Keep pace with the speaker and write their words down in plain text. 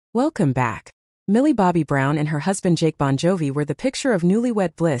Welcome back. Millie Bobby Brown and her husband Jake Bongiovi were the picture of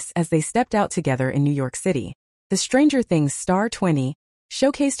newlywed bliss as they stepped out together in New York City. The Stranger Things star 20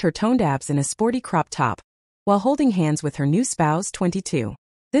 showcased her toned abs in a sporty crop top, while holding hands with her new spouse 22.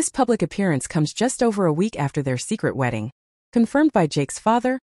 This public appearance comes just over a week after their secret wedding. Confirmed by Jake's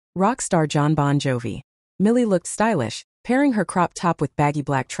father, rock star Jon Bon Jovi. Millie looked stylish, pairing her crop top with baggy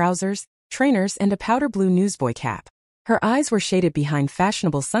black trousers, trainers and a powder blue newsboy cap. Her eyes were shaded behind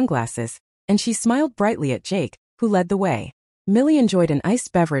fashionable sunglasses, and she smiled brightly at Jake, who led the way. Millie enjoyed an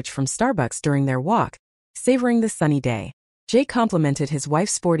iced beverage from Starbucks during their walk, savoring the sunny day. Jake complimented his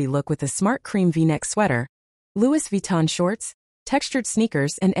wife's sporty look with a smart cream V-neck sweater, Louis Vuitton shorts, textured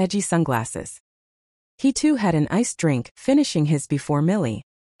sneakers and edgy sunglasses. He too had an iced drink, finishing his before Millie.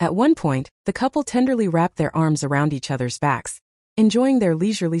 At one point, the couple tenderly wrapped their arms around each other's backs, enjoying their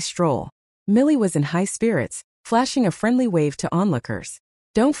leisurely stroll. Millie was in high spirits, flashing a friendly wave to onlookers.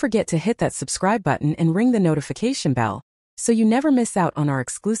 Don't forget to hit that subscribe button and ring the notification bell, so you never miss out on our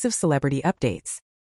exclusive celebrity updates.